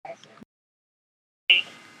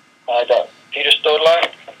I got Peter Stodler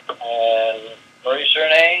and Marie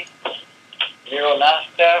Cernay, Miro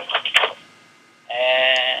Nastaff,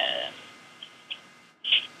 and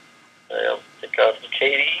I'll pick out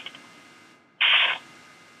Katie.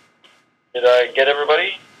 Did I get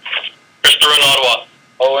everybody? Christopher in Ottawa.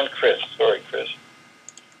 Oh, and Chris. Sorry, Chris.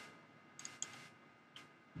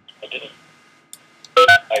 I didn't.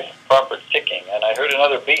 I proper ticking, and I heard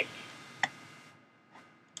another beep.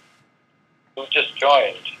 Who just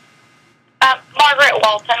joined? Margaret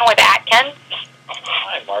Walton with Atkins.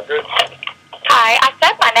 Hi, Margaret. Hi, I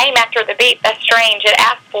said my name after the beep. That's strange. It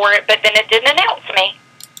asked for it, but then it didn't announce me.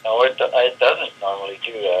 No, it doesn't normally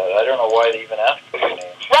do that. I don't know why they even ask for your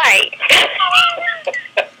name. Right.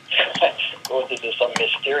 Go into some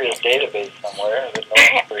mysterious database somewhere.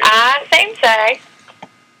 I think so.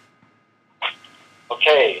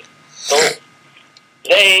 Okay, so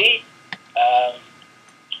today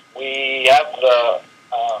we have the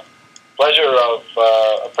pleasure of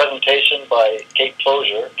a presentation by Kate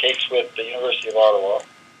Ploeger. Kate's with the University of Ottawa,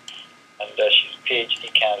 and she's a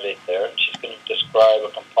PhD candidate there. And she's going to describe a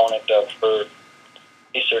component of her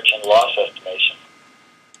research in loss estimation.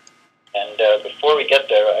 And before we get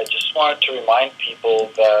there, I just wanted to remind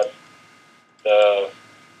people that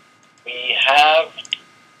we have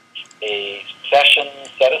a session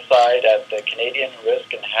set aside at the Canadian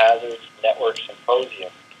Risk and Hazards Network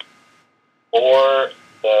Symposium for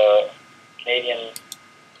the Canadian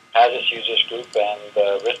Hazus Users Group and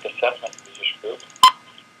the Risk Assessment Users Group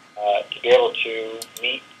to be able to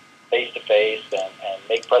meet face-to-face and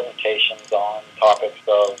make presentations on topics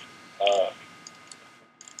of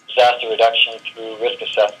disaster reduction through risk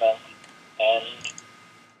assessment. And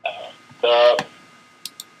the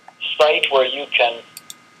site where you can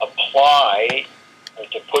apply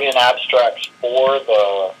to put in abstracts for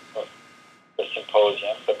the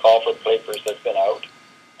symposium, the call for papers that's been out,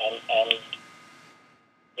 and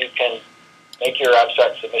you can make your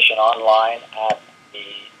abstract submission online at the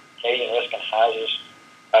Canadian Risk and Hazards,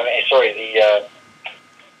 the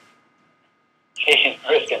Canadian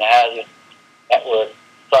Risk and Hazards Network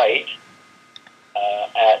site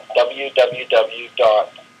at www.crhnet.ca.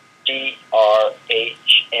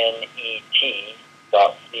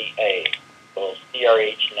 So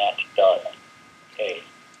crhnet.ca.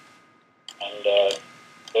 And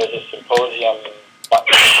there's a symposium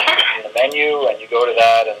in the menu, and you go to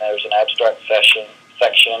that, and there's an abstract section,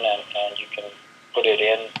 and you can put it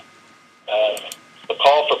in. The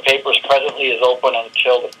call for papers presently is open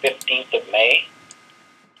until the 15th of May,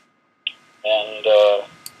 and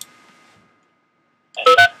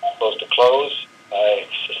it's supposed to close. I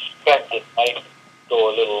suspect it might go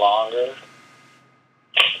a little longer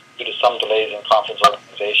due to some delays in conference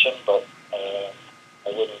organization, but I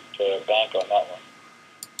wouldn't bank on that one.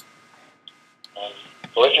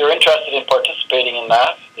 So if you're interested in participating in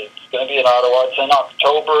that, it's going to be in Ottawa. It's in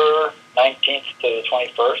October 19th to the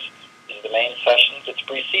 21st is the main sessions. It's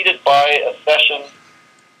preceded by a session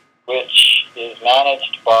which is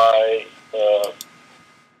managed by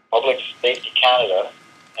Public Safety Canada,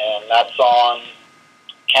 and that's on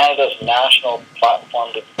Canada's national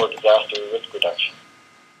platform for disaster risk reduction.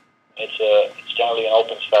 It's generally an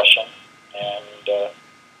open session, and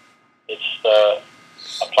it's a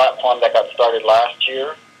platform that got started last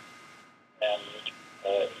year and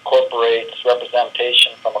incorporates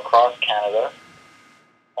representation from across Canada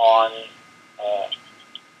on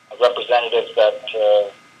representatives that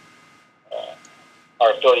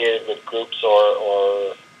are affiliated with groups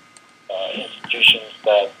or institutions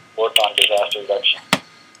that work on disaster reduction.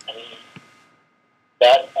 And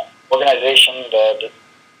that organization, the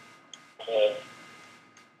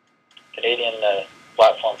Canadian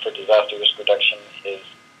Platform for Disaster Risk Reduction,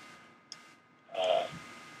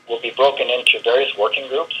 will be broken into various working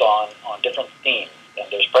groups on different themes. And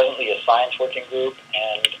there's presently a science working group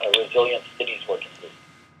and a resilient cities working group.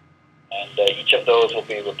 And each of those will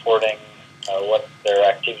be reporting what their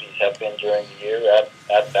activities have been during the year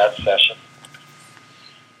at that session.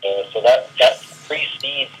 So that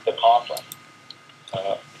precedes the conference.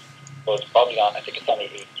 So it's probably on, I think it's on the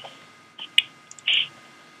 8th.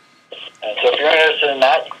 And so if you're interested in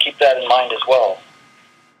that, you keep that in mind as well.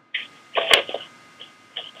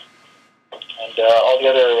 And all the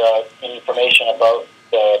other information about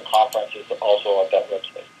the conference is also at that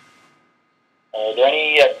website. Are there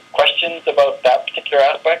any questions about that particular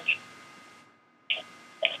aspect?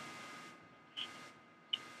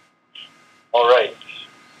 All right.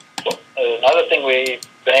 So, another thing we've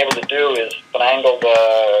been able to do is finagle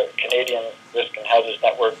the Canadian Risk and Hazards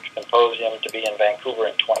Network Symposium to be in Vancouver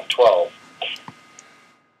in 2012.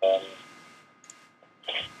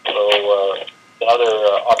 So another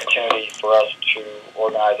opportunity for us to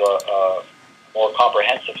organize a more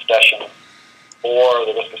comprehensive session for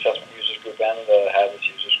the Risk Assessment Users Group and the Hazus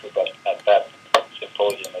Users Group at that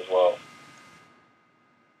symposium as well.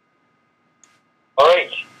 All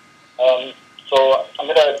right. So I'm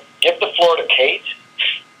going to give the floor to Kate,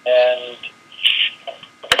 and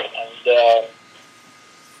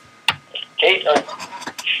Kate,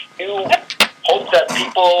 you hope that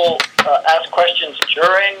people ask questions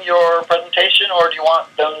during your presentation, or do you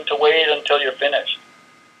want them to wait until you're finished?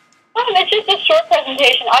 It's just a short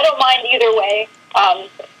presentation. I don't mind either way.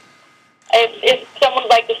 If someone would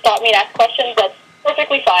like to stop me and ask questions, that's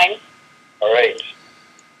perfectly fine. All right.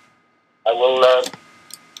 I will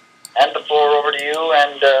hand the floor over to you,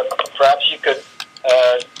 and perhaps you could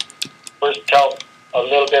first tell a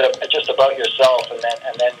little bit just about yourself, and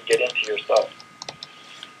then get into your stuff.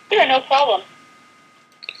 Sure, no problem.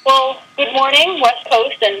 Well, good morning, West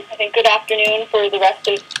Coast, and I think good afternoon for the rest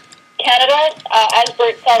of Canada. As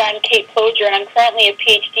Bert said, I'm Kate Ploeger, and I'm currently a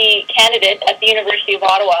PhD candidate at the University of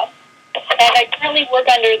Ottawa. And I currently work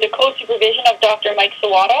under the co-supervision of Dr. Mike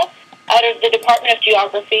Sawada out of the Department of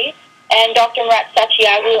Geography and Dr. Murat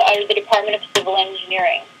Sachiagu out of the Department of Civil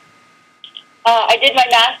Engineering. I did my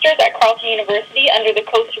master's at Carleton University under the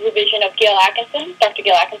co-supervision of Dr.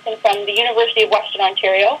 Gail Atkinson from the University of Western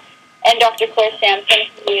Ontario, and Dr. Claire Sampson,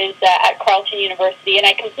 who is at Carleton University, and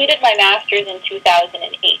I completed my master's in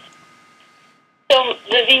 2008. So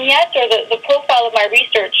the vignette or the profile of my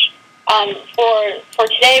research for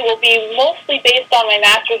today will be mostly based on my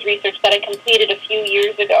master's research that I completed a few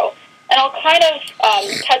years ago, and I'll kind of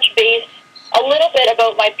touch base a little bit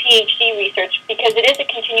about my PhD research because it is a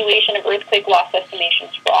continuation of earthquake loss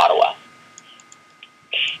estimations for Ottawa.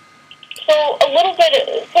 So a little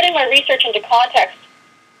bit, putting my research into context,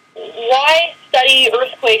 why study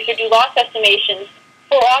earthquakes or do loss estimations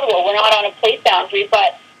for Ottawa? We're not on a plate boundary,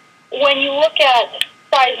 but when you look at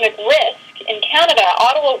seismic risk in Canada,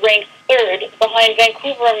 Ottawa ranks third behind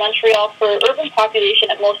Vancouver and Montreal for urban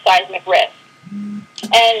population at most seismic risk.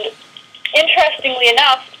 And interestingly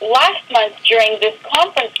enough, last month during this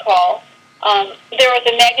conference call, there was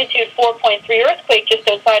a magnitude 4.3 earthquake just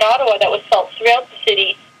outside Ottawa that was felt throughout the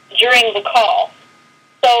city during the call.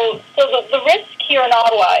 So the risk here in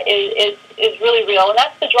Ottawa is really real, and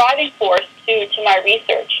that's the driving force to my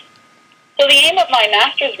research. So the aim of my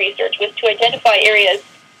master's research was to identify areas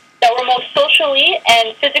that were most socially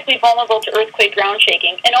and physically vulnerable to earthquake ground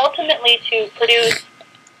shaking, and ultimately to produce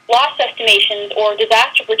loss estimations or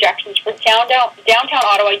disaster projections for downtown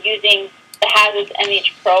Ottawa using the Hazus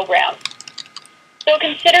MH program. So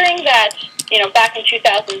considering that, back in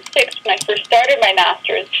 2006 when I first started my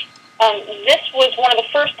master's, this was one of the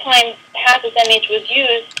first times Hazus MH was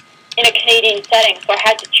used in a Canadian setting, so I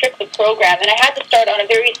had to trick the program, and I had to start on a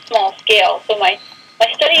very small scale. So my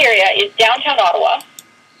study area is downtown Ottawa,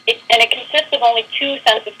 and it consists of only 2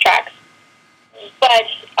 census tracts. But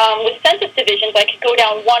with census divisions, I could go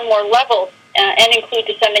down one more level and include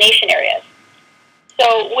dissemination areas.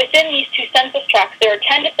 So within these 2 census tracts, there are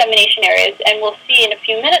 10 dissemination areas, and we'll see in a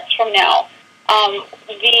few minutes from now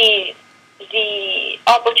the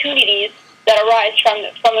opportunities that arise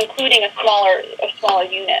from including a smaller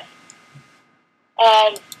unit.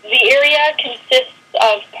 The area consists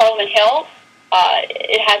of Parliament Hill.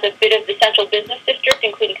 It has a bit of the central business district,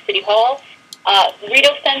 including City Hall,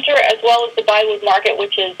 Rideau Centre, as well as the Bywood Market,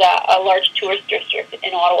 which is a large tourist district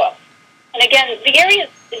in Ottawa. And again, the area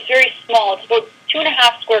is very small. It's about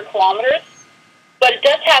 2.5 square kilometers, but it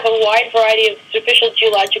does have a wide variety of superficial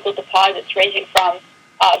geological deposits ranging from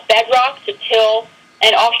bedrock to till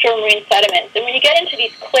and offshore marine sediments. And when you get into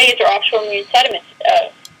these clays or offshore marine sediments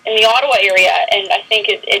in the Ottawa area, and I think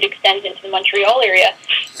it extends into the Montreal area,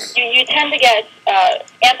 you tend to get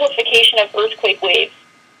amplification of earthquake waves,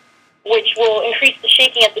 which will increase the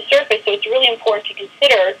shaking at the surface. So it's really important to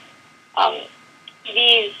consider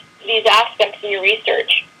these aspects in your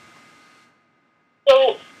research.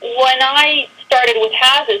 So when I started with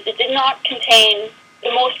Hazus, it did not contain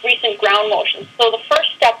the most recent ground motions. So the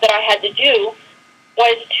first step that I had to do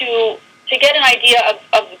was to get an idea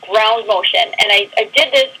of the ground motion. And I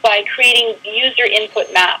did this by creating user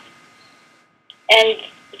input maps. And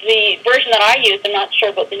the version that I used, I'm not sure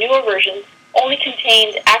about the newer versions, only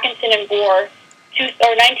contained Atkinson and Bohr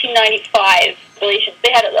 1995 relations.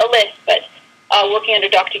 They had a list, but working under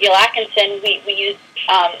Dr. Gail Atkinson, we used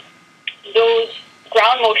those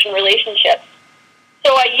ground motion relationships.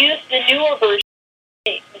 So I used the newer version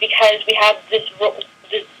because we have this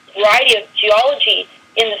variety of geology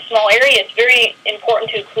in the small area. It's very important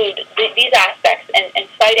to include these aspects and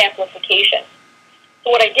site amplification. So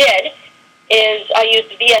what I did is I used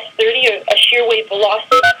VS30, a shear wave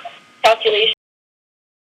velocity calculation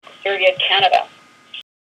for Canada.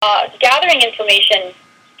 Gathering information,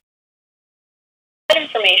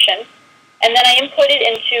 and then I input it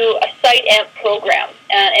into a site AMP program,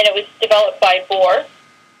 and it was developed by Bohr,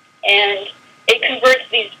 and it converts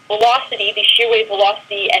these shear wave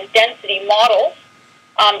velocity and density models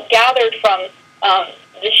gathered from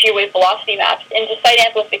the shear wave velocity maps into site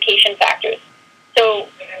amplification factors. So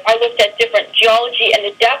I looked at different geology and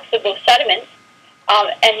the depths of those sediments,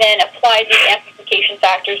 and then applied these amplification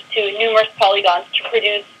factors to numerous polygons to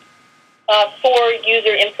produce 4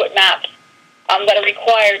 user input maps that are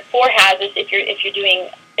required for Hazus if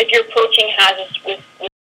you're approaching Hazus with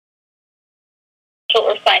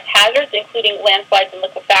earth science hazards, including landslides and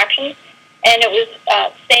liquefaction. And it was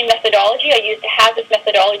same methodology. I used the Hazus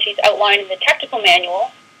methodologies outlined in the technical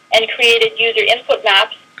manual and created user input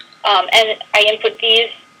maps. And I input these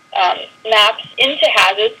maps into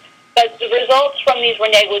Hazus, but the results from these were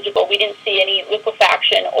negligible. We didn't see any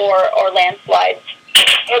liquefaction or landslides,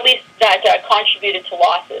 or at least that contributed to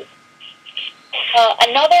losses.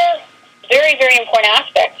 Another very, very important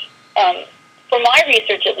aspect, for my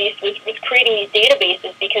research at least, was creating these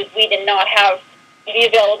databases, because we did not have the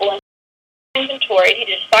available inventory. He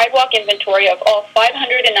did a sidewalk inventory of all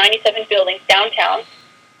 597 buildings downtown.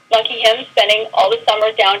 Lucky him, spending all the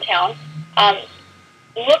summer downtown,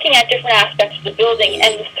 looking at different aspects of the building.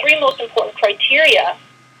 And the 3 most important criteria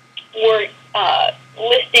were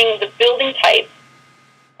listing the building type.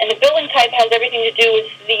 And the building type has everything to do with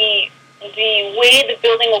the way the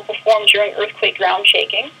building will perform during earthquake ground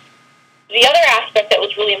shaking. The other aspect that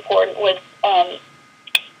was really important was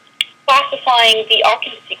classifying the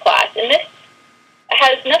occupancy class. And this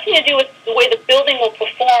has nothing to do with the way the building will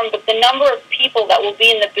perform, but the number of people that will be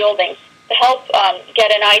in the building to help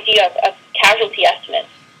get an idea of casualty estimates.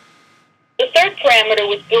 The third parameter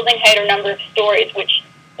was building height or number of stories, which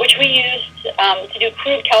we used to do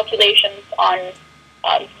crude calculations on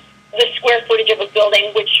the square footage of a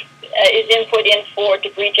building, which is input in for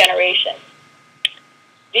debris generation.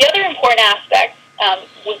 The other important aspect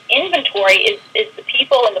with inventory is the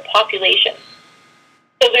people and the population.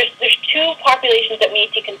 So there's 2 populations that we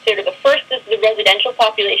need to consider. The first is the residential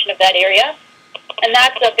population of that area, and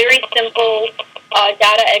that's a very simple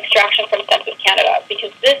data extraction from Census Canada,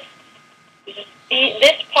 because this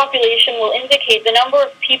population will indicate the number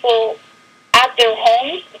of people at their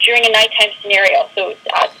homes during a nighttime scenario, so it's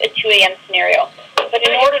at a 2 a.m. scenario. But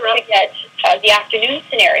in order to get the afternoon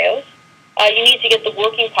scenarios, you need to get the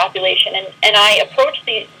working population. And I approached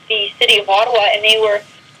the city of Ottawa, and they were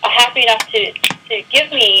happy enough to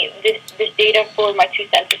give me this data for my 2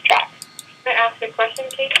 census tracts. Can I ask a question,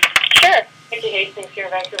 Kate? Sure. Thank you, Hazus, here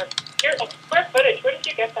in Vancouver. Your square footage, where did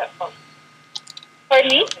you get that from? Pardon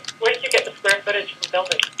me? Where did you get the square footage from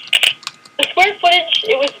buildings? The square footage,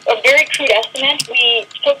 it was a very crude estimate. We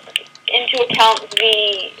took into account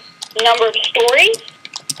the number of stories,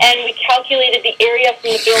 and we calculated the area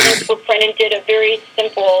from the building's footprint and did a very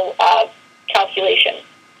simple calculation.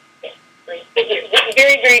 Okay, great. It's a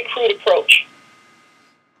very, very crude approach.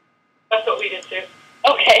 That's what we did too.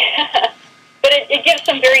 Okay. But it gives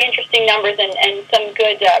some very interesting numbers and some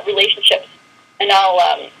good relationships. And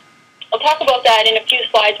I'll talk about that in a few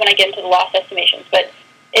slides when I get into the loss estimations. But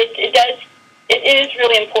it is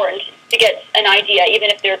really important to get an idea, even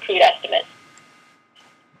if they're crude estimates.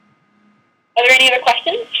 Are there any other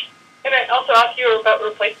questions? Can I also ask you about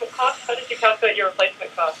replacement costs? How did you calculate your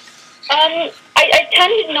replacement costs? I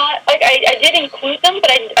tended not, I did include them,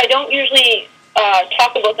 but I don't usually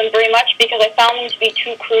talk about them very much because I found them to be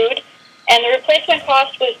too crude. And the replacement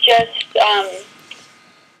cost was just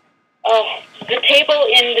the table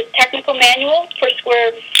in the technical manual per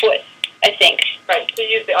square foot, I think. Right, so you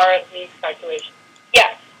use the RSME calculation.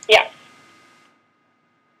 Yeah.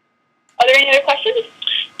 Are there any other questions?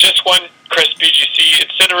 Just one, Chris, BGC.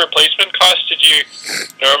 Instead of replacement cost, did you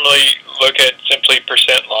normally look at simply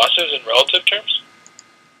percent losses in relative terms?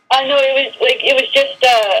 No, it was just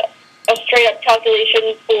a straight up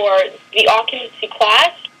calculation for the occupancy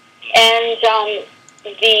class and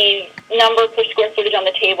the number per square footage on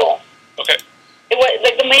the table. Okay. It was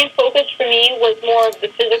the main focus for me was more of the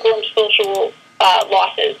physical and social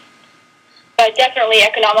losses, but definitely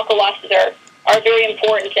economical losses are very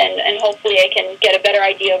important, and hopefully I can get a better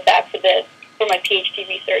idea of that for my PhD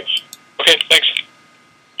research. Okay, thanks.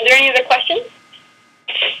 Are there any other questions?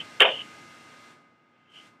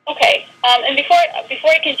 Okay, and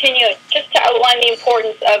before I continue, just to outline the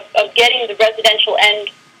importance of getting the residential and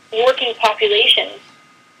working populations,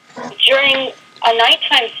 during a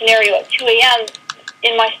nighttime scenario at 2 a.m.,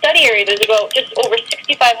 in my study area, there's about just over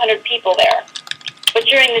 6,500 people there. But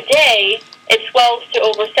during the day, it swells to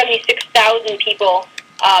over 76,000 people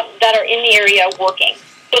that are in the area working.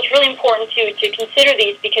 So it's really important to consider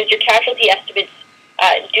these because your casualty estimates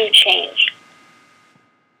do change.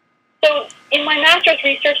 So in my master's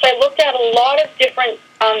research, I looked at a lot of different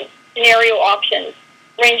scenario options,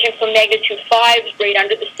 ranging from magnitude 5s right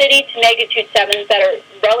under the city to magnitude 7s that are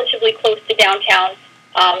relatively close to downtown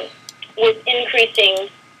with increasing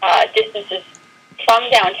distances from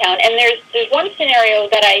downtown. And there's one scenario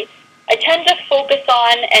that I tend to focus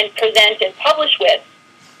on and present and publish with,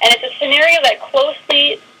 and it's a scenario that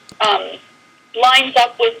closely lines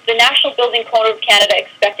up with the National Building Code of Canada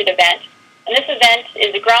expected event. And this event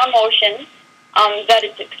is a ground motion that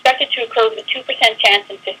is expected to occur with a 2% chance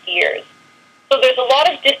in 50 years. So there's a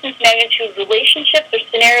lot of distance magnitude relationships or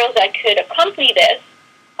scenarios that could accompany this,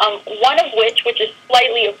 one of which is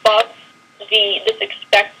slightly above this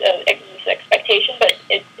expectation, but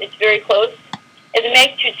it's very close, is a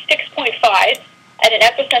magnitude 6.5 at an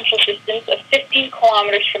epicentral distance of 15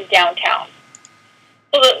 kilometers from downtown.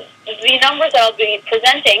 So the numbers that I'll be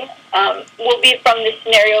presenting will be from this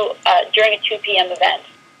scenario during a 2 p.m. event.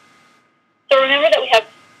 So remember that we have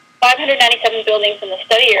 597 buildings in the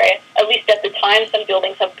study area, at least at the time. Some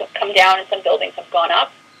buildings have come down and some buildings have gone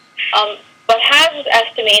up. But Hazus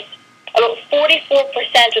estimates about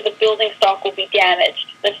 44% of the building stock will be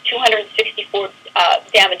damaged. That's 264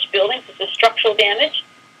 damaged buildings. This is structural damage.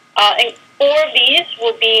 And 4 of these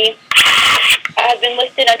have been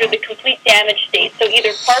listed under the complete damage state, so either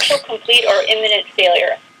partial, complete, or imminent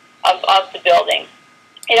failure of the building.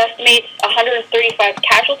 It estimates 135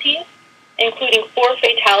 casualties, including 4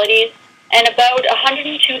 fatalities, and about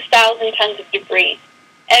 102,000 tons of debris.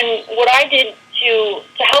 And what I did to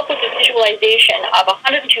help with the visualization of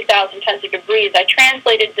 102,000 tons of debris is I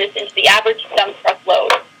translated this into the average dump truck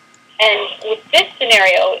load. And with this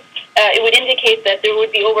scenario, it would indicate that there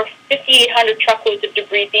would be over 5,800 truckloads of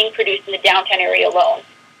debris being produced in the downtown area alone.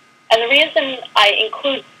 And the reason I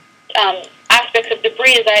include aspects of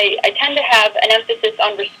debris is I tend to have an emphasis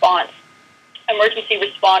on response, emergency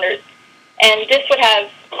responders. And this would have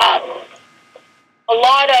a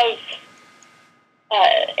lot of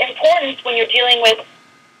importance when you're dealing with,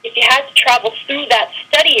 if you had to travel through that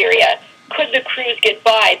study area, could the crews get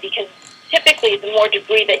by? Because typically the more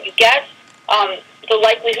debris that you get, the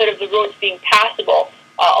likelihood of the roads being passable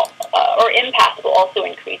or impassable also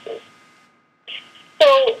increases.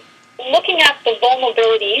 So looking at the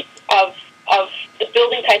vulnerabilities of the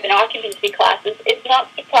building type and occupancy classes, it's not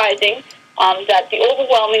surprising that the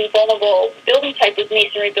overwhelming vulnerable building type is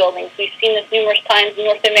masonry buildings. We've seen this numerous times in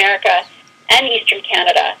North America and Eastern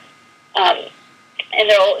Canada. And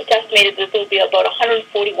it's estimated that there will be about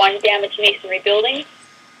 141 damaged masonry buildings,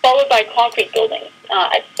 followed by concrete buildings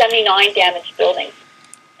at 79 damaged buildings.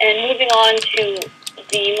 And moving on to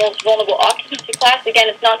the most vulnerable occupancy class, again,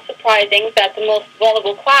 it's not surprising that the most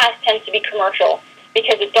vulnerable class tends to be commercial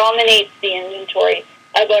because it dominates the inventory.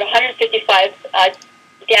 About 155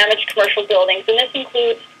 damaged commercial buildings, and this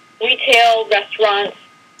includes retail, restaurants,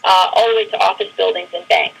 all the way to office buildings and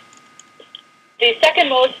banks. The second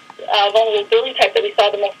most vulnerable building type that we saw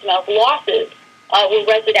the most amount of losses were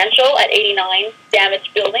residential at 89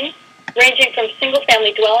 damaged buildings, ranging from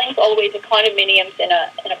single-family dwellings all the way to condominiums in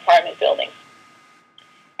an apartment building.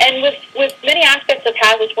 And with many aspects of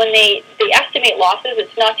Hazus, when they estimate losses,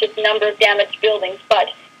 it's not just number of damaged buildings, but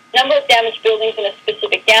number of damaged buildings in a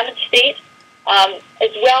specific damage state, as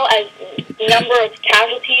well as number of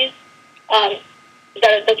casualties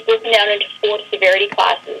that's broken down into 4 severity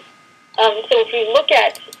classes. So if we look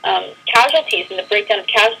at casualties and the breakdown of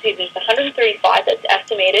casualties, there's 135 that's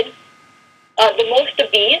estimated. The most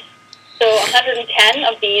of these, so 110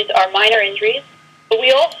 of these are minor injuries, but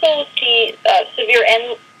we also see severe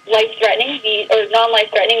and life-threatening, or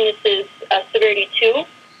non-life-threatening, this is severity 2,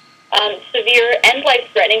 severe and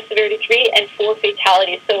life-threatening, severity 3, and 4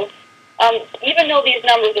 fatalities. So even though these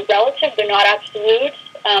numbers are relative, they're not absolute,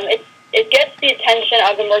 it gets the attention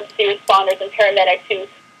of emergency responders and paramedics who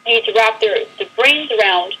need to wrap their brains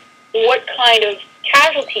around what kind of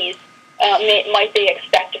casualties might they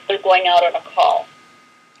expect if they're going out on a call.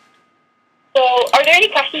 So are there any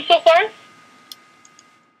questions so far?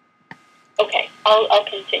 Okay, I'll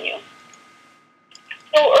continue.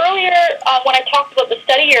 So earlier, when I talked about the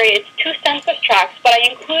study area, it's 2 census tracts, but I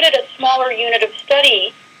included a smaller unit of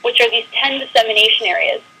study, which are these 10 dissemination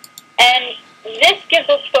areas. And this gives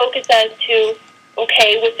us focus as to,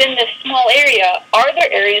 okay, within this small area, are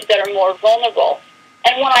there areas that are more vulnerable?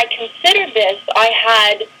 And when I considered this, I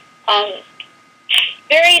had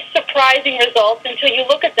very surprising results until you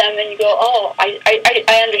look at them and you go, oh,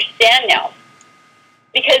 I understand now.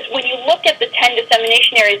 Because when you look at the 10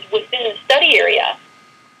 dissemination areas within the study area,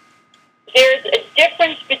 there's a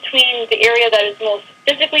difference between the area that is most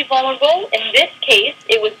physically vulnerable. In this case,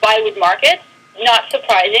 it was Bywood Market. Not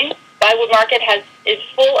surprising. Bywood Market is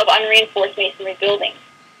full of unreinforced masonry buildings.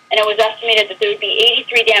 And it was estimated that there would be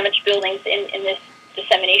 83 damaged buildings in this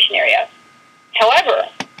dissemination area. However,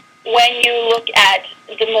 when you look at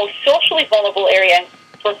the most socially vulnerable area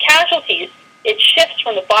for casualties, it shifts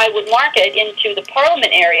from the Bywood Market into the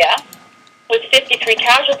Parliament area with 53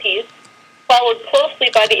 casualties, followed closely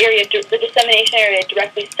by the dissemination area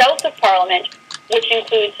directly south of Parliament, which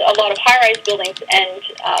includes a lot of high-rise buildings and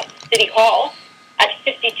City Hall, at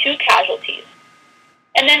 52 casualties.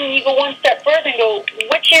 And then you go one step further and go,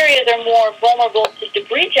 which areas are more vulnerable to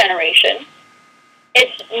debris generation?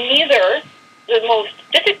 It's neither the most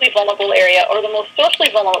physically vulnerable area or the most socially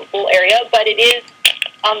vulnerable area, but it is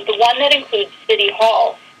the one that includes City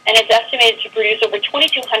Hall, and it's estimated to produce over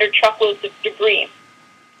 2,200 truckloads of debris.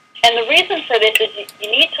 And the reason for this is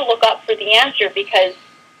you need to look up for the answer, because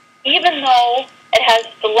even though it has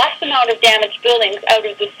the less amount of damaged buildings out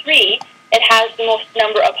of the three, it has the most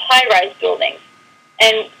number of high-rise buildings.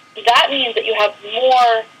 And that means that you have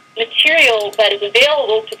more material that is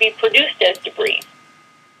available to be produced as debris.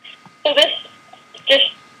 So this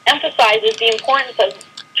just emphasizes the importance of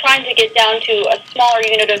trying to get down to a smaller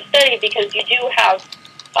unit of study, because you do have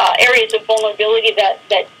areas of vulnerability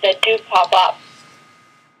that do pop up.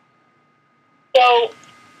 So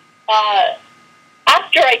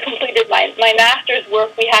after I completed my master's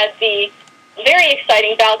work, we had the very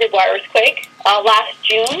exciting Val-des-Bois earthquake last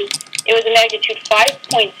June. It was a magnitude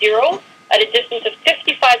 5.0 at a distance of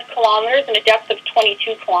 55 kilometers and a depth of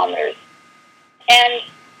 22 kilometers. And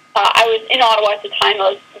I was in Ottawa at the time.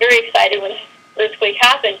 I was very excited when the earthquake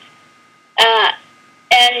happened.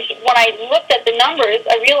 And when I looked at the numbers,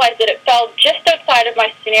 I realized that it fell just outside of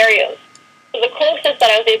my scenarios. So the closest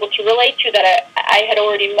that I was able to relate to that I had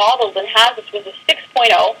already modeled in Hazus was a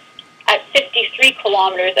 6.0 at 53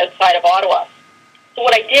 kilometers outside of Ottawa. So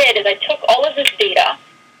what I did is I took all of this data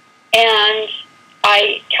and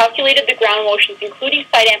I calculated the ground motions, including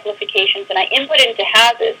site amplifications, and I input it into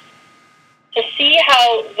Hazus to see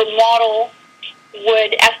how the model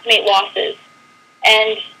would estimate losses.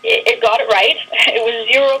 And it got it right. It was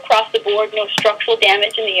zero across the board, no structural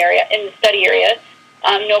damage in the area, in the study area,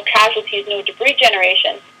 no casualties, no debris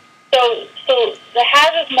generation. So the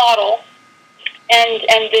Hazus model and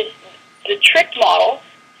the tricked model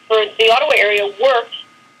for the Ottawa area worked,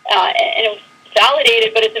 and it was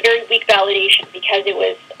validated, but it's a very weak validation because it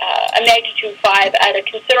was a magnitude 5 at a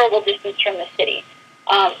considerable distance from the city.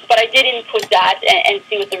 But I did input that and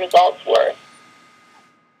see what the results were.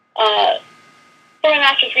 For my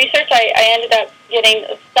master's research, I ended up getting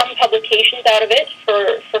some publications out of it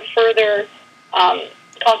for further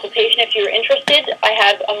consultation if you're interested. I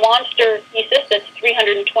have a monster thesis that's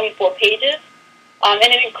 324 pages, and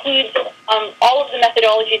it includes all of the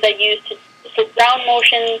methodologies I used for ground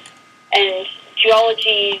motions and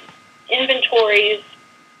geology inventories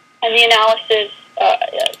and the analysis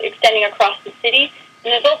extending across the city.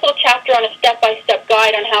 And there's also a chapter on a step-by-step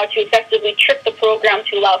guide on how to effectively trick the program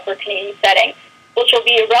to allow for a Canadian setting, which will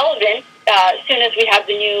be irrelevant as soon as we have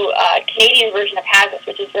the new Canadian version of Hazus,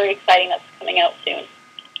 which is very exciting. That's coming out soon.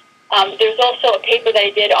 There's also a paper that I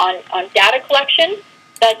did on data collection.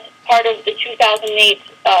 That's part of the 2008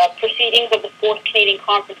 proceedings of the 4th Canadian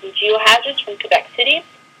Conference on Geohazards from Quebec City.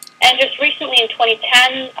 And just recently in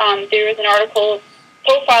 2010, there was an article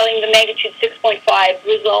profiling the magnitude 6.5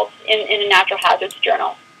 results in a natural hazards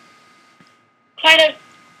journal. Kind of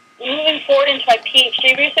moving forward into my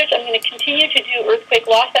PhD research, I'm going to continue to do earthquake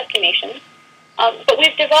loss estimations. But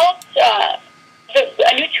we've developed, a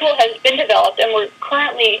new tool has been developed, and we're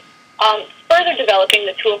currently further developing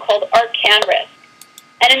the tool called ArcCanRisk.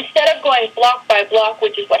 And instead of going block by block,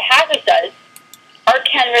 which is what Hazus does,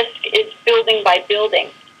 ArcCanRisk is building by building.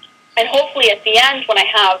 And hopefully at the end, when I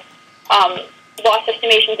have loss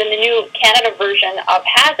estimations in the new Canada version of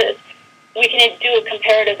Hazus, we can do a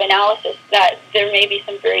comparative analysis that there may be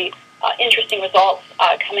some very interesting results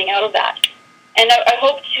coming out of that. And I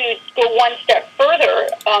hope to go one step further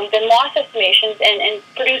than loss estimations and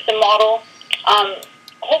produce a model,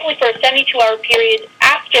 hopefully for a 72-hour period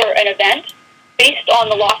after an event, based on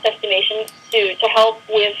the loss estimations to help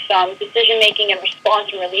with decision-making and response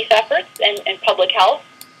and relief efforts and public health.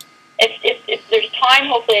 If there's time,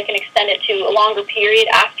 hopefully I can extend it to a longer period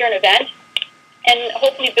after an event, and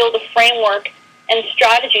hopefully build a framework and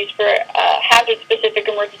strategies for hazard-specific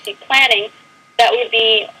emergency planning that would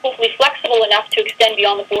be hopefully flexible enough to extend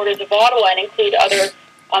beyond the borders of Ottawa and include other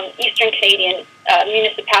Eastern Canadian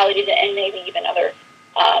municipalities and maybe even other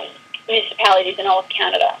municipalities in all of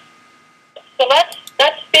Canada. So that's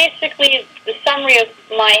basically the summary of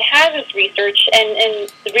my Hazus research and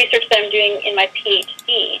the research that I'm doing in my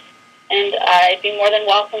PhD. And I'd be more than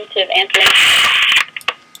welcome to answer any.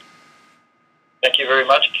 Thank you very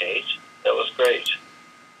much, Kate. That was great.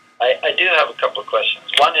 I do have a couple of questions.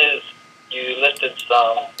 One is, you listed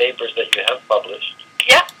some papers that you have published.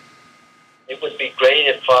 Yeah. It would be great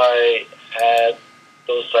if I had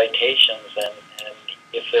those citations and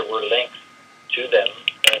if there were links to them,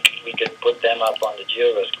 that we could put them up on the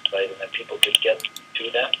GeoRisk site and that people could get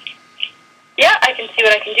to them. Yeah, I can see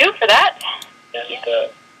what I can do for that. And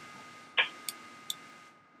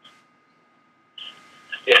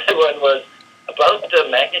the other one was about the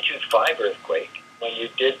magnitude 5 earthquake. When you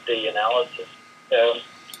did the analysis,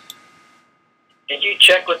 did you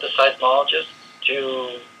check with the seismologist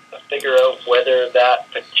to figure out whether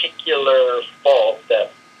that particular fault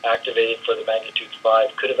that activated for the magnitude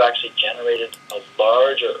 5 could have actually generated a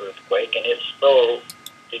larger earthquake? And if so,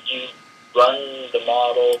 did you run the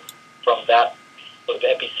model from that sort of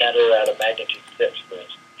epicenter at a magnitude 6, for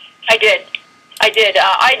instance? I did. I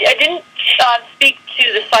didn't speak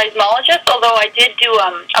to the seismologist, although I did do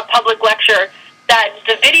a public lecture. That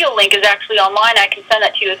the video link is actually online. I can send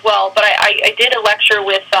that to you as well. But I did a lecture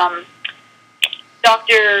with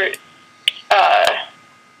Dr.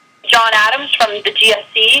 John Adams from the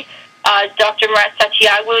GSC, Dr. Murat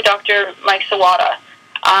Satyaglu, Dr. Mike Sawada,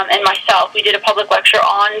 and myself. We did a public lecture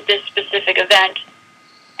on this specific event.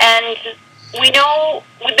 And we know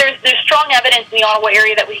there's strong evidence in the Ottawa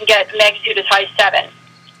area that we can get magnitude as high as 7.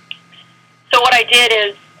 So what I did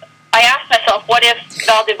is I asked myself, what if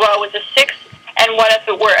Val des Bois was a 6, and what if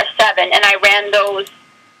it were a 7? And I ran those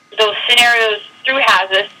scenarios through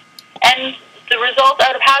Hazus, and the results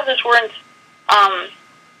out of Hazus weren't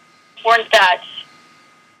that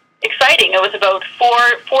exciting. It was about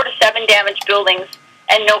 4 to 7 damaged buildings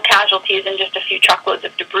and no casualties and just a few truckloads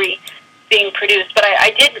of debris being produced. But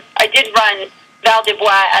I did run Val des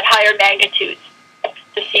Bois at higher magnitudes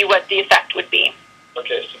to see what the effect would be.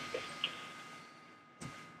 Okay. So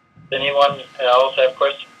does anyone else have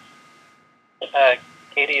questions?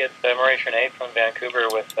 Katie, it's Maurice Renee from Vancouver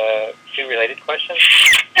with 2 related questions.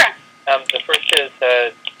 Sure. The first is,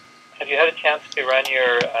 have you had a chance to run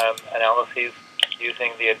your analyses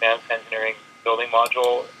using the Advanced Engineering Building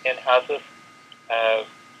module in Hazus?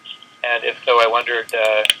 And if so, I wondered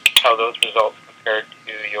how those results compared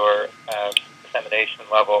to your dissemination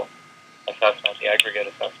level assessment, the aggregate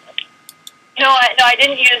assessment. No, I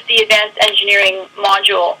didn't use the Advanced Engineering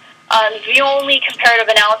module. The only comparative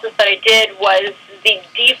analysis that I did was the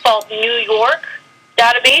default New York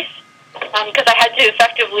database, because I had to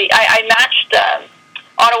effectively, I matched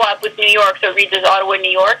Ottawa up with New York, so it reads as Ottawa,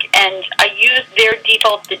 New York, and I used their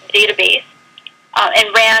default database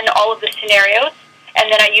and ran all of the scenarios, and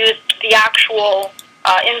then I used the actual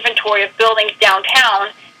inventory of buildings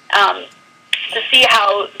downtown to see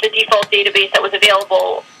how the default database that was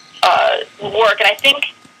available would work. And I think,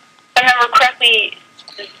 if I remember correctly,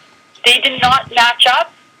 they did not match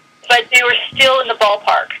up, but they were still in the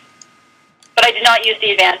ballpark. But I did not use the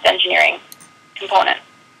advanced engineering component.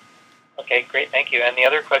 Okay, great, thank you. And the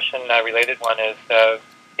other question, related one, is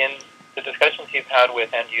in the discussions you've had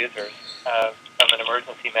with end users, from an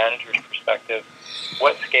emergency manager's perspective,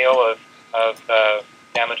 what scale of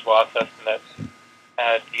damage loss estimates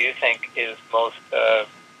do you think is most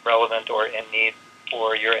relevant or in need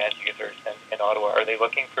for your end users in Ottawa? Are they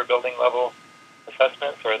looking for building level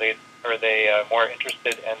assessments, or are they more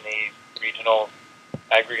interested in the regional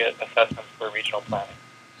aggregate assessments for regional planning?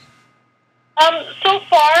 So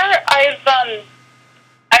far,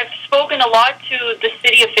 I've spoken a lot to the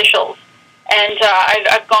city officials, and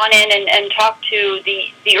I've gone in and talked to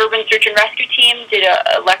the urban search and rescue team. Did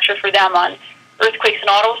a lecture for them on earthquakes in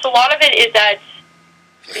Ottawa. So a lot of it is at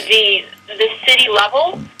the city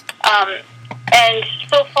level, and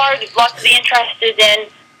so far, lots of the interest is in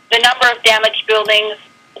the number of damaged buildings,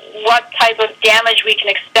 what type of damage we can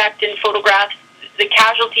expect in photographs, the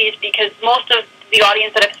casualties, because most of the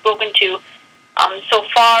audience that I've spoken to so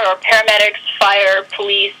far are paramedics, fire,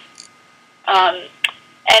 police, and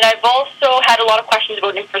I've also had a lot of questions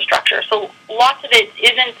about infrastructure. So lots of it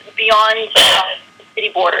isn't beyond the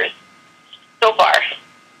city borders so far.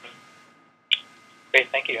 Great,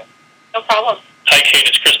 thank you. No problem. Hi, Kate.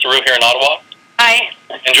 It's Chris DeRue here in Ottawa. Hi.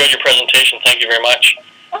 Enjoyed your presentation. Thank you very much.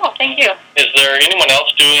 Oh, thank you. Is there anyone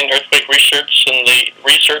else doing earthquake research in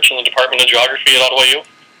the Department of Geography at Ottawa U?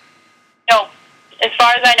 No. as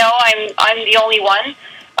far as I know, I'm the only one.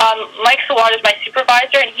 Mike Sawad is my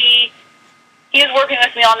supervisor, and he is working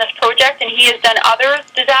with me on this project, and he has done other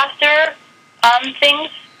disaster things,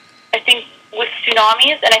 I think, with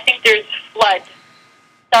tsunamis, and I think there's flood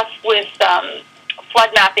stuff with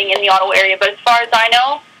flood mapping in the Ottawa area. But as far as I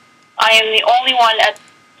know, I am the only one at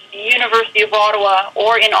the University of Ottawa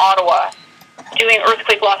or in Ottawa doing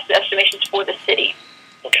earthquake loss estimations for the city.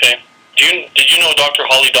 Okay. Did you know Dr.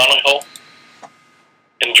 Holly Donahill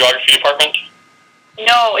in the geography department?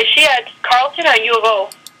 No. Is she at Carleton or U of O?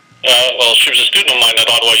 Well, she was a student of mine at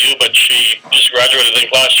Ottawa U, but she just graduated, I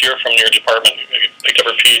think, last year from your department. Picked up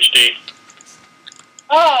her PhD.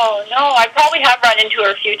 Oh, no. I probably have run into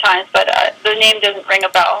her a few times, but the name doesn't ring a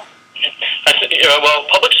bell. Well,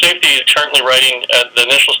 public safety is currently writing, the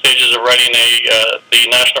initial stages of writing the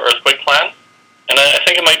National Earthquake Plan. And I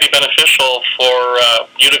think it might be beneficial for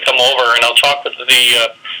you to come over, and I'll talk with the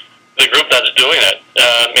group that's doing it.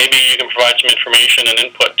 Maybe you can provide some information and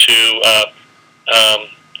input to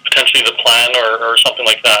potentially the plan or something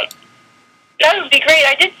like that. That would be great.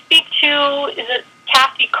 I did speak to, is it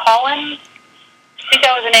Kathy Collins? I think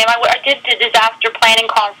that was her name. I did the disaster planning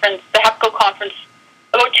conference, the HEPCO conference,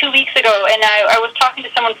 about 2 weeks ago, and I was talking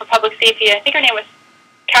to someone from public safety. I think her name was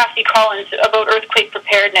Kathy Collins, about earthquake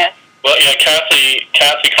preparedness. Well, yeah, Kathy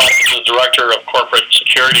Collins is the director of corporate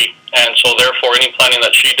security, and so therefore any planning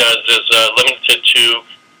that she does is limited to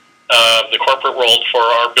the corporate world for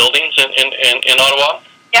our buildings in Ottawa.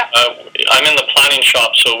 Yeah. I'm in the planning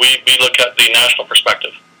shop, so we look at the national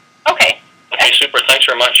perspective. Okay. Okay, super. Thanks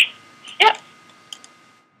very much. Yeah.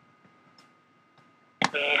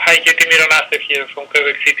 Hi, Katie, Miro Nasev here from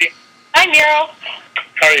Quebec City. Hi, Miro.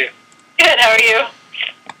 How are you? Good, how are you?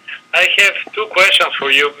 I have 2 questions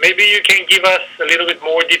for you. Maybe you can give us a little bit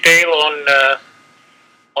more detail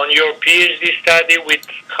on your PhD study with,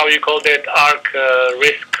 how you call that, ARC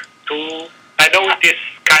risk tool. I know it is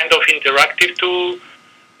kind of interactive tool.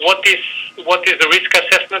 What is the risk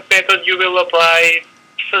assessment method you will apply?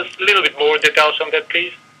 Just a little bit more details on that,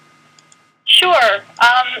 please. Sure.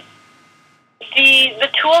 The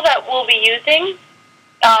tool that we'll be using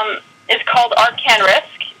is called ArcCan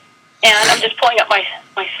Risk, and I'm just pulling up my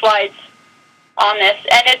slides on this,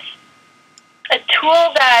 and it's a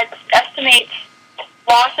tool that estimates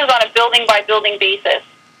losses on a building-by-building basis.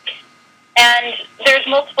 And there's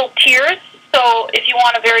multiple tiers, so if you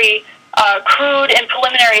want a very crude and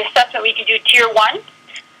preliminary assessment, we can do Tier 1,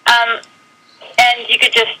 and you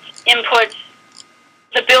could just input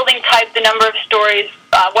the building type, the number of stories,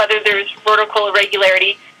 whether there's vertical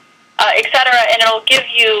irregularity, etc., and it'll give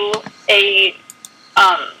you a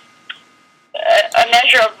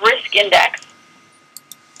measure of risk index.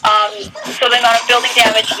 So the amount of building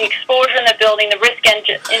damage, the exposure in the building, the risk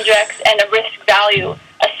index, and the risk value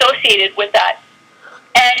associated with that.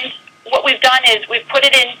 And what we've done is we've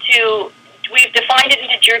defined it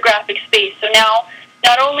into geographic space. So now,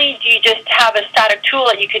 not only do you just have a static tool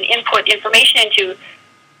that you can input information into,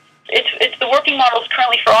 it's the working models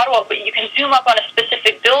currently for Ottawa, but you can zoom up on a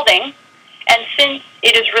specific building, and since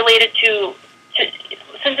it is related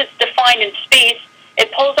since it's defined in space, it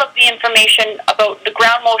pulls up the information about the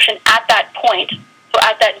ground motion at that point, so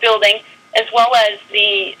at that building, as well as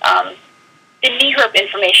the NEHRP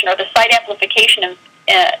information, or the site amplification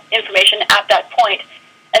information at that point.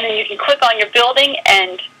 And then you can click on your building,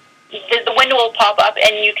 and the window will pop up,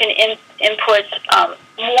 and you can input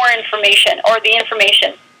more information, or the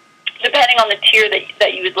information, depending on the tier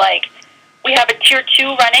that you would like. We have a Tier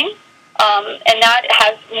 2 running, and that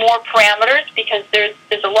has more parameters because there's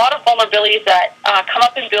a lot of vulnerabilities that come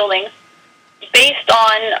up in buildings based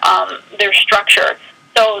on their structure.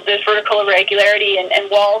 So there's vertical irregularity and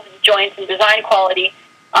walls and joints and design quality.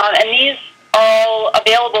 And these are all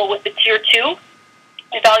available with the Tier 2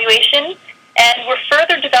 evaluation. And we're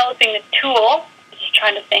further developing the tool. I'm just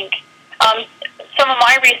trying to think. Some of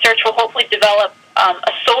my research will hopefully develop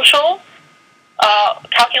a social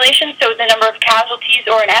calculation, so the number of casualties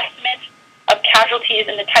or an estimate of casualties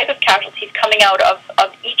and the type of casualties coming out of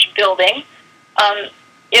each building.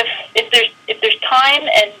 If there's time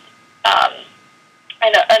and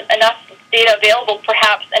enough data available,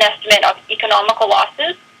 perhaps an estimate of economical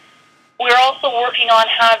losses. We're also working on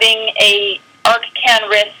having a ArcCan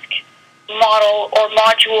risk model or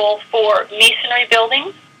module for masonry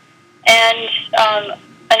buildings, and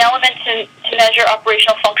an element to measure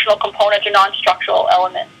operational functional components or non-structural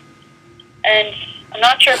elements. And I'm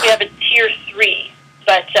not sure if we have a Tier 3,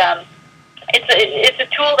 but it's a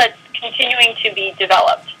tool that's continuing to be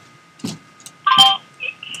developed.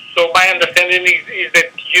 So So my understanding is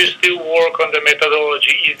that you still work on the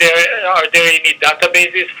methodology. Are there any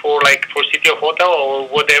databases for City of Ottawa or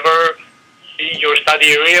whatever your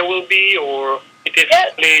study area will be, or it is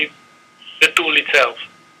simply the tool itself?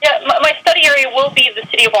 Yeah, my study area will be the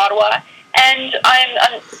City of Ottawa, and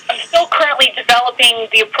I'm still currently developing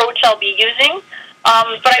the approach I'll be using,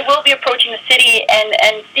 but I will be approaching the city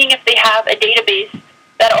and seeing if they have a database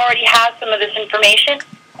that already has some of this information.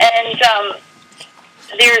 And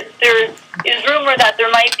there is rumor that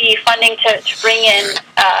there might be funding to bring in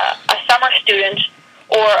a summer student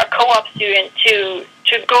or a co-op student to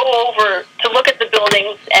go over, to look at the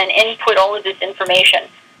buildings and input all of this information,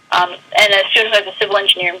 and a student who has a civil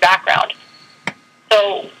engineering background.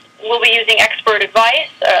 So we'll be using expert advice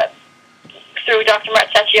through Dr.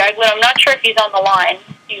 Matt Sachiaglin. I'm not sure if he's on the line.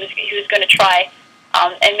 He was going to try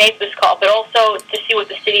and make this call, but also to see what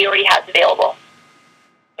the city already has available.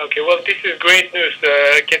 Okay, well, this is great news,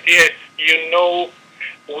 Katie. As you know,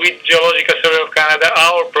 with Geological Survey of Canada,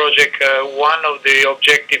 our project, one of the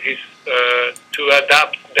objectives is to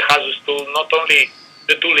adapt the Hazus tool, not only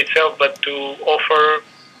the tool itself, but to offer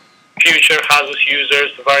future Hazus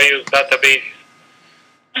users various databases.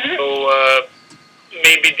 Mm-hmm. So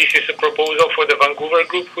maybe this is a proposal for the Vancouver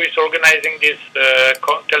group who is organizing this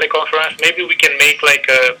teleconference. Maybe we can make like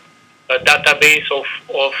a database of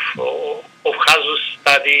Hazus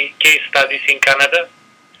case studies in Canada.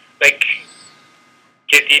 Like,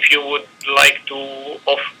 Katie, if you would like to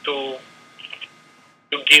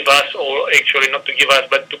give us, or actually not to give us,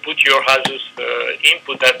 but to put your Hazus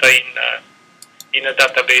input data in a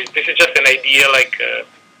database. This is just an idea,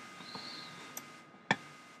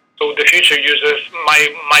 so the future users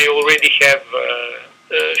might already have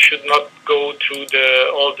should not go through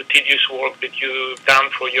all the tedious work that you've done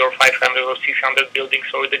for your 500 or 600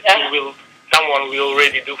 buildings, or that someone will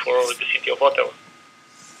already do for the City of Ottawa.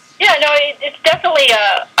 Yeah, no, it's definitely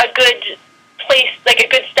a good place, like a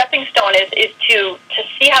good stepping stone is to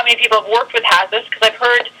see how many people have worked with Hazus, because I've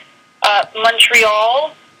heard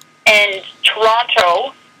Montreal and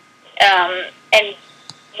Toronto and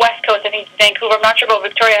West Coast, I think Vancouver, I'm not sure about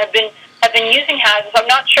Victoria, have been using Hazus. I'm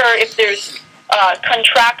not sure if there's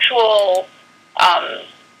contractual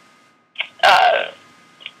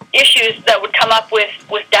issues that would come up with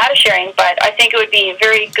data sharing, but I think it would be a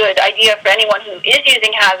very good idea for anyone who is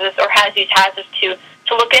using Hazus or has used Hazus to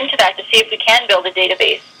look into that to see if we can build a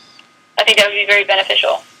database. I think that would be very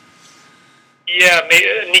beneficial. Yeah,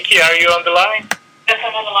 Nikki, are you on the line? Yes,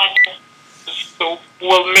 I'm on the line. So,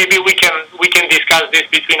 well, maybe we can discuss this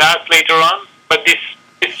between us later on, but this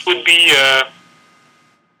would be a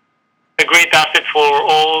great asset for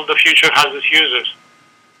all the future Hazus users.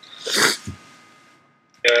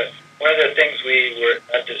 One of the things we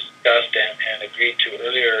discussed and agreed to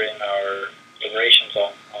earlier in our deliberations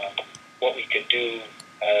on what we could do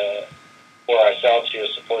for ourselves here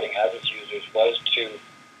supporting Hazus users was to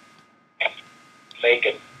make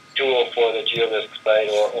a tool for the GeoRisk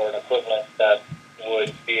site or an equivalent that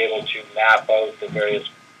would be able to map out the various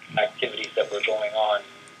activities that were going on,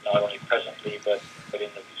 not only presently but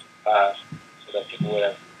in the past, so that people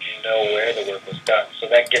would know where the work was done. So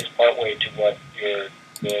that gets partway to what you're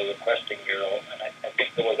requesting here, and I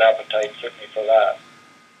think there was appetite certainly for that.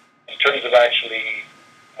 In terms of actually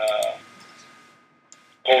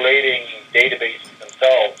collating databases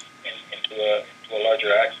themselves into a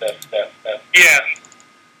larger access,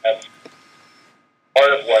 that's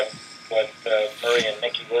part of what Murray and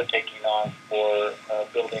Nikki were taking on for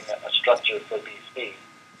building a structure for BC.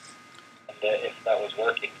 And if that was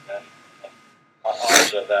working, then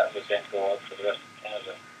odds of that would then go out for the rest of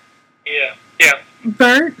Canada. Yeah.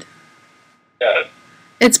 Bert? Yeah.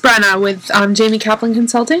 It's Brenna with Jamie Kaplan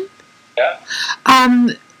Consulting. Yeah.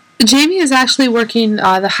 Jamie is actually working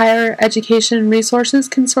the Higher Education Resources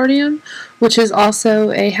Consortium, which is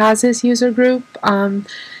also a Hazus user group.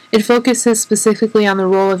 It focuses specifically on the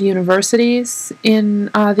role of universities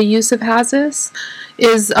in the use of Hazus,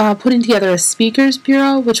 is putting together a speakers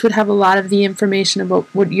bureau, which would have a lot of the information about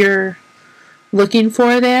what you're looking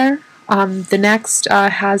for there. The next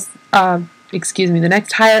the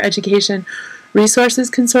next Higher Education Resources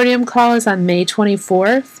Consortium call is on May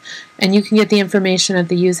 24th, and you can get the information at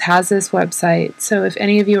the Use Hazus website. So if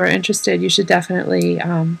any of you are interested, you should definitely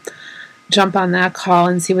jump on that call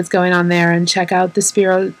and see what's going on there, and check out the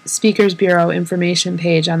Speakers Bureau information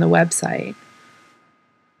page on the website.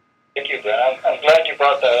 Thank you, Brent. I'm glad you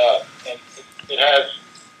brought that up. And it has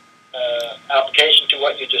application to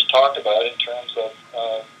what you just talked about in terms of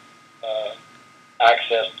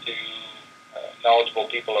access to knowledgeable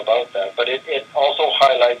people about that. But it also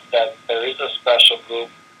highlights that there is a special group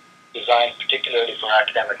designed particularly for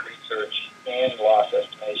academic research in loss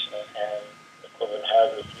estimation and equivalent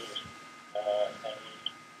hazard use.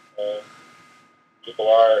 And people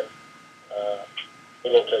are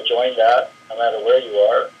able to join that no matter where you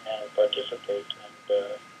are and participate, and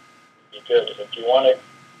be good. If you want to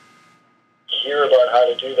hear about how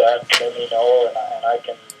to do that, let me know, and I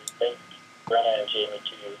can link Brenna and Jamie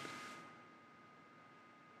to you.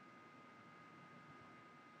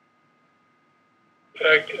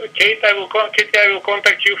 Kate, I will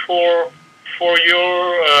contact you for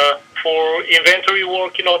your for inventory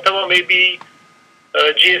work in Ottawa. Maybe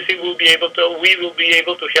GSC will be able to. We will be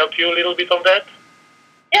able to help you a little bit on that.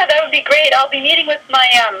 Yeah, that would be great. I'll be meeting with my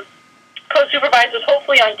co-supervisors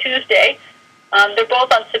hopefully on Tuesday. They're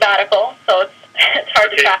both on sabbatical, so it's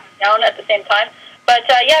hard to track them down at the same time. But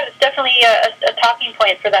yeah, it's definitely a talking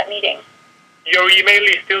point for that meeting. Your email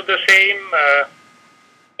is still the same?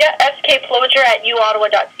 Yeah, Kate Ploeger at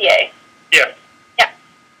uottawa.ca. Yeah. Yeah.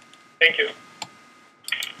 Thank you.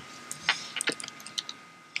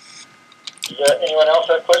 Does anyone else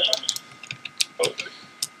have questions?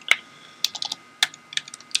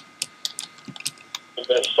 A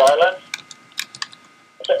bit of silence.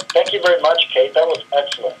 Thank you very much, Kate. That was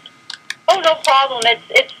excellent. Oh, no problem.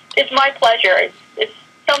 It's my pleasure. It's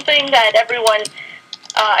something that everyone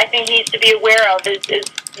I think needs to be aware of is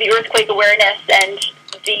the earthquake awareness and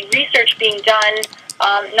the research being done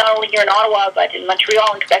not only here in Ottawa but in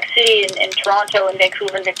Montreal and Quebec City and Toronto and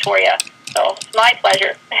Vancouver and Victoria. So it's my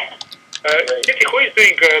pleasure. Katie, who is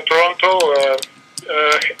doing Toronto?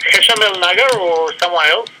 Heshamel Nagar or someone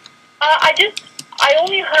else? I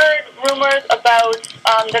only heard rumors about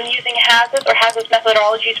them using Hazus or Hazus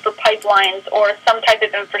methodologies for pipelines or some type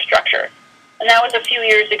of infrastructure, and that was a few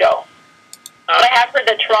years ago. But I have heard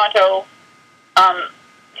that Toronto,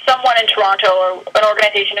 someone in Toronto or an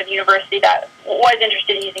organization at the university that was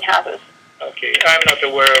interested in using Hazus. Okay, I'm not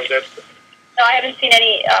aware of that. No, I haven't seen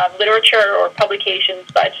any literature or publications,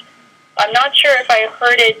 but I'm not sure if I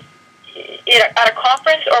heard it at a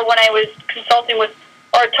conference or when I was consulting with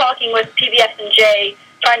or talking with PBS and J,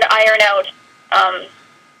 trying to iron out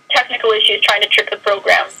technical issues, trying to trick the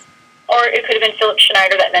program. Or it could have been Philip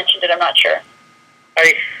Schneider that mentioned it, I'm not sure.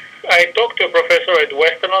 I talked to a professor at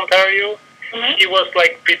Western Ontario. Mm-hmm. He was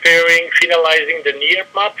finalizing the NEAR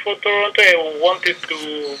map for Toronto. I wanted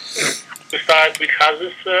to start with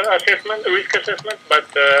Hazus risk assessment, but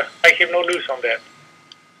I have no news on that.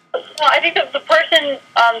 Well, I think that the person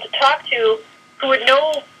to talk to who would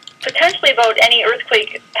know potentially about any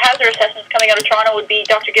earthquake hazard assessments coming out of Toronto would be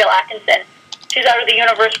Dr. Gail Atkinson. She's out of the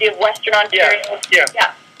University of Western Ontario.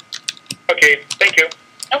 Yeah. Okay, thank you.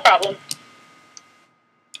 No problem.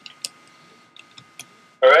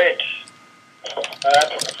 All right.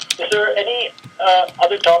 Is there any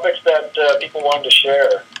other topics that people wanted to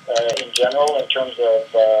share in general in terms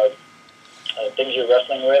of things you're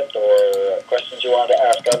wrestling with or questions you want to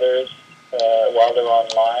ask others while they're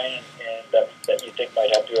online and that you think might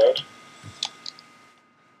help you out?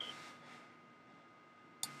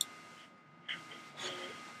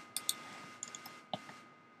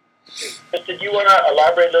 Did you want to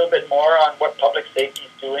elaborate a little bit more on what public safety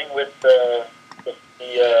is doing with the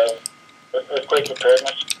earthquake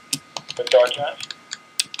preparedness documents?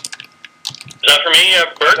 Is that for me,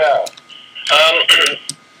 Bert? Yeah.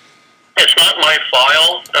 It's not my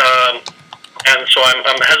file, and so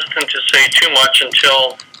I'm hesitant to say too much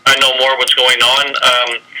until I know more what's going on.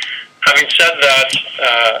 Having said that,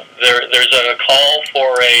 there's a call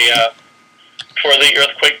for the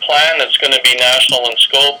earthquake plan. It's going to be national in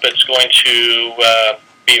scope. It's going to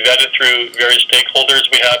be vetted through various stakeholders.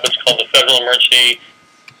 We have what's called the Federal Emergency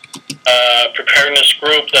Preparedness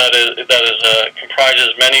Group that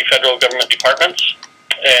comprises many federal government departments,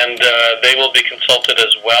 and they will be consulted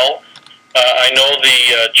as well. I know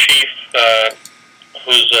the chief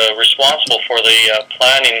who's responsible for the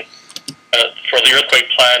planning for the earthquake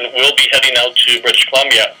plan will be heading out to British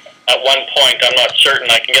Columbia at one point. I'm not certain.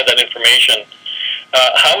 I can get that information.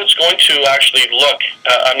 How it's going to actually look,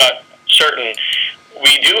 I'm not certain.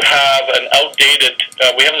 We do have an outdated,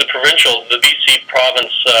 we have the BC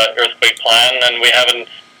province earthquake plan, and we have an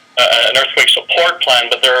earthquake support plan,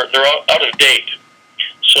 but they're out of date.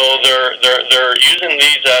 So they're using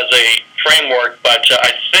these as a framework, but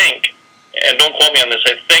I think, and don't quote me on this,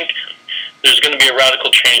 I think there's going to be a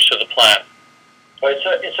radical change to the plan. Well,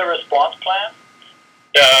 it's a response plan?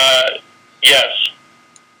 Yes,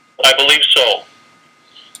 I believe so.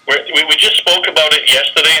 We just spoke about it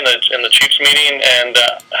yesterday in the Chiefs meeting, and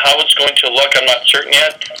how it's going to look, I'm not certain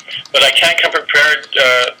yet, but I can't come prepared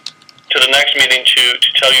to the next meeting to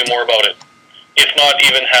tell you more about it, if not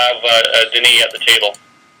even have Denis at the table.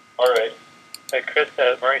 All right. Chris,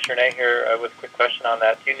 Murray Chernay here with a quick question on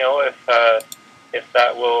that. Do you know if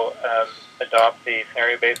that will adopt the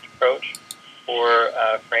scenario-based approach for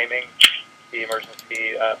framing the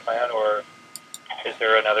emergency plan, or is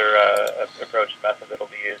there another approach method that will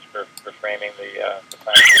be used for framing the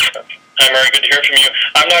plan? Hi, Murray. Good to hear from you.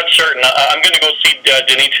 I'm not certain. I'm going to go see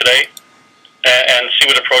Denis today and see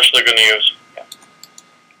what approach they're going to use. Yeah.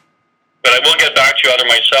 But I will get back to you either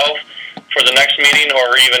myself for the next meeting,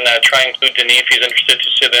 or even try and include Denis if he's interested to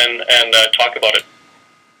sit in and talk about it.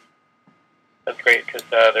 That's great, because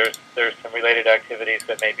there's some related activities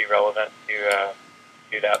that may be relevant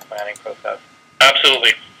to that planning process.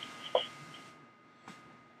 Absolutely.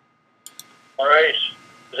 All right.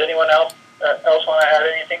 Does anyone else want to add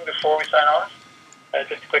anything before we sign off?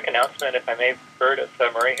 Just a quick announcement, if I may, Bert. It's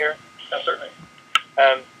Murray here. Yeah, certainly.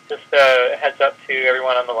 Just a heads up to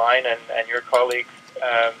everyone on the line and your colleagues.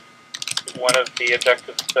 One of the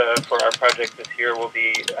objectives for our project this year will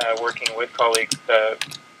be working with colleagues at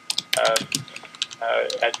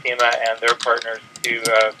SEMA and their partners to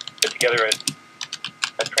put together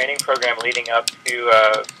a training program leading up to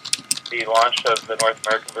the launch of the North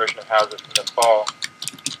American version of Hazus in the fall.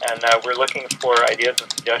 And we're looking for ideas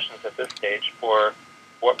and suggestions at this stage for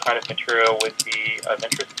what kind of material would be of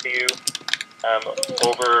interest to you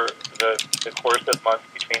over the course of months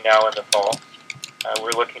between now and the fall.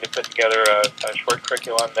 We're looking to put together a short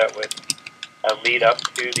curriculum that would lead up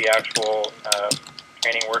to the actual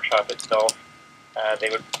training workshop itself. They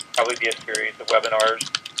would probably be a series of webinars,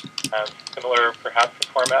 similar perhaps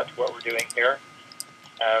in format to what we're doing here.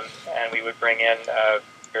 And we would bring in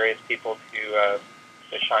various people to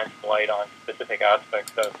shine some light on specific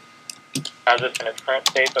aspects of Hazus in its current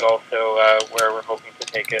state, but also where we're hoping to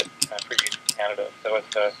take it for use in Canada. So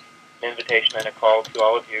it's an invitation and a call to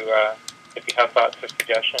all of you. If you have thoughts or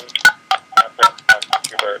suggestions,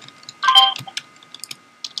 Mr. Bird.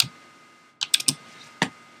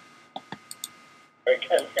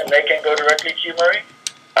 And they can go directly to you, Murray?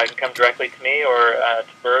 I can come directly to me, or to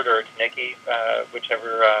Bird, or to Nikki,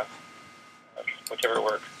 whichever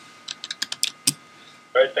works.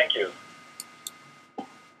 All right, thank you.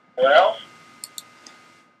 Anyone else?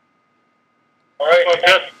 All right. Well,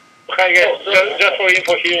 just for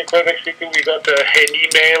info, here in Quebec City, we got an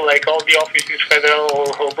email, like all the offices, federal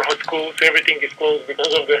or broad schools, everything is closed because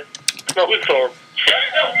of the snowstorm.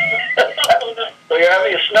 So you're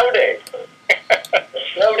having a snow day. A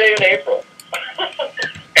snow day in April.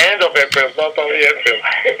 End of April, not only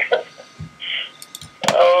April.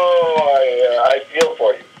 Oh, I feel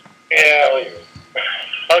for you.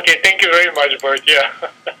 Yeah. Okay, thank you very much, Bert. Yeah.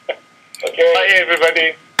 Okay. Bye,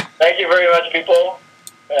 everybody. Thank you very much, people.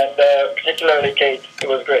 And particularly Kate, it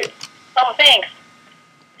was great. Oh, thanks.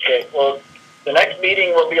 Okay, well, the next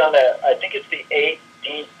meeting will be on I think it's the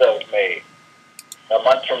 18th of May. A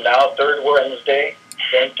month from now, third Wednesday,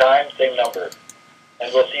 same time, same number.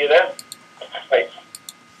 And we'll see you then. Bye.